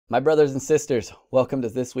My brothers and sisters, welcome to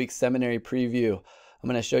this week's Seminary Preview. I'm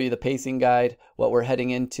going to show you the pacing guide, what we're heading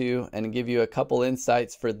into, and give you a couple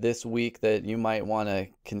insights for this week that you might want to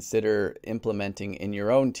consider implementing in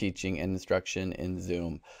your own teaching and instruction in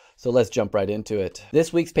Zoom. So let's jump right into it.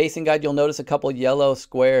 This week's pacing guide, you'll notice a couple yellow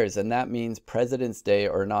squares, and that means President's Day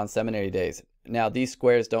or non-seminary days. Now, these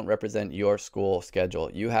squares don't represent your school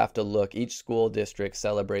schedule. You have to look, each school district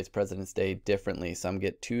celebrates President's Day differently. Some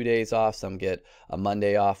get 2 days off, some get a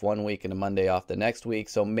Monday off one week and a Monday off the next week.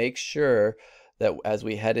 So make sure that as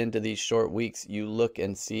we head into these short weeks, you look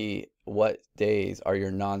and see what days are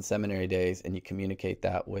your non-seminary days, and you communicate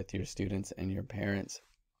that with your students and your parents.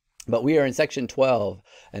 But we are in section 12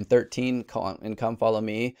 and 13 and Come Follow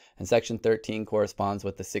Me, and section 13 corresponds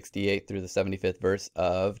with the 68th through the 75th verse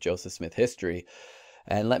of Joseph Smith history.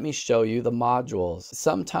 And let me show you the modules.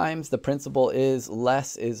 Sometimes the principle is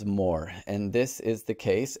less is more, and this is the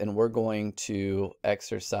case, and we're going to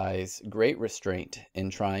exercise great restraint in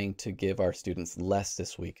trying to give our students less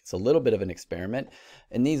this week. It's a little bit of an experiment.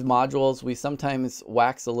 In these modules, we sometimes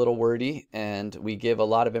wax a little wordy and we give a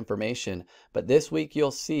lot of information, but this week you'll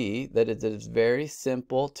see that it is very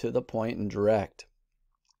simple, to the point, and direct.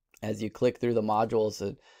 As you click through the modules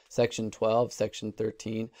at section 12, section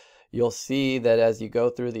 13, you'll see that as you go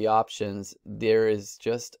through the options, there is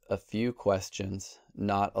just a few questions,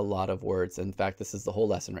 not a lot of words. In fact, this is the whole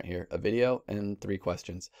lesson right here, a video and 3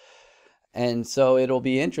 questions. And so it'll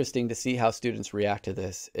be interesting to see how students react to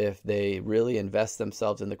this. If they really invest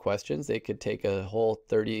themselves in the questions, they could take a whole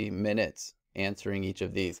 30 minutes answering each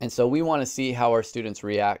of these. And so we want to see how our students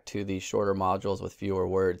react to these shorter modules with fewer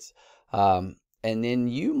words. And then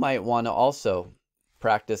you might want to also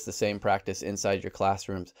practice the same practice inside your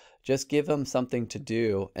classrooms. Just give them something to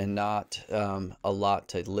do and not a lot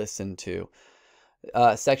to listen to.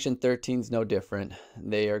 Section 13 is no different.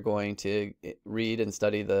 They are going to read and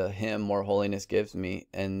study the hymn, More Holiness Gives Me,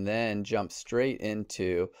 and then jump straight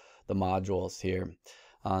into the modules here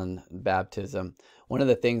on baptism. One of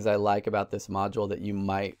the things I like about this module that you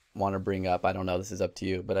might want to bring up, I don't know, this is up to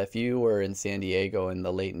you, but if you were in San Diego in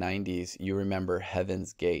the late 90s, you remember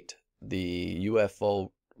Heaven's Gate, the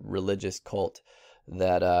UFO religious cult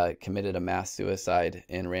that committed a mass suicide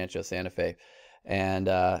in Rancho Santa Fe. And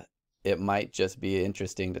it might just be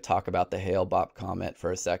interesting to talk about the Hale-Bopp comet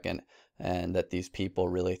for a second, and that these people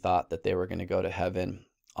really thought that they were going to go to heaven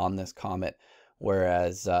on this comet,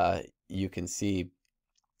 whereas you can see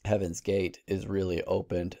Heaven's Gate is really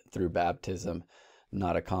opened through baptism,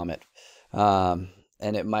 not a comet.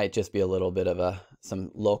 And it might just be a little bit of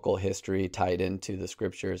some local history tied into the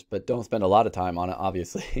scriptures, but don't spend a lot of time on it,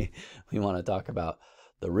 obviously. We want to talk about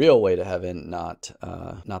the real way to heaven, not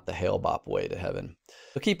the Hale-Bopp way to heaven.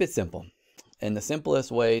 So keep it simple. And the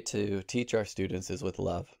simplest way to teach our students is with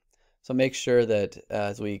love. So make sure that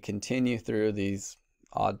as we continue through these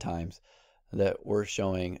odd times, that we're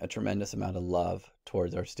showing a tremendous amount of love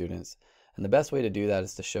towards our students. And the best way to do that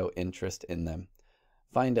is to show interest in them.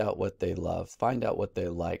 Find out what they love, find out what they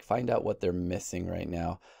like, find out what they're missing right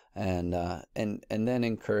now, and then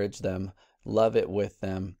encourage them, love it with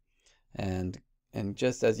them, and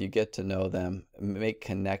just as you get to know them, make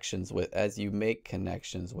connections with. As you make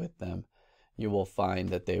connections with them, you will find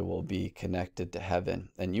that they will be connected to heaven,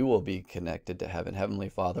 and you will be connected to heaven. Heavenly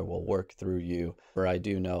Father will work through you, for I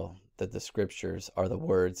do know that the scriptures are the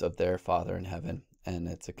words of their Father in heaven. And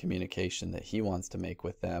it's a communication that he wants to make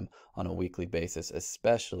with them on a weekly basis,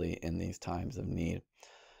 especially in these times of need.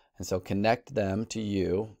 And so connect them to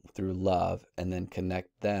you through love, and then connect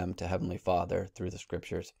them to Heavenly Father through the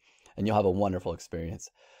scriptures. And you'll have a wonderful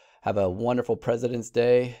experience. Have a wonderful President's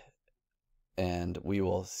Day, and we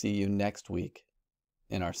will see you next week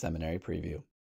in our Seminary Preview.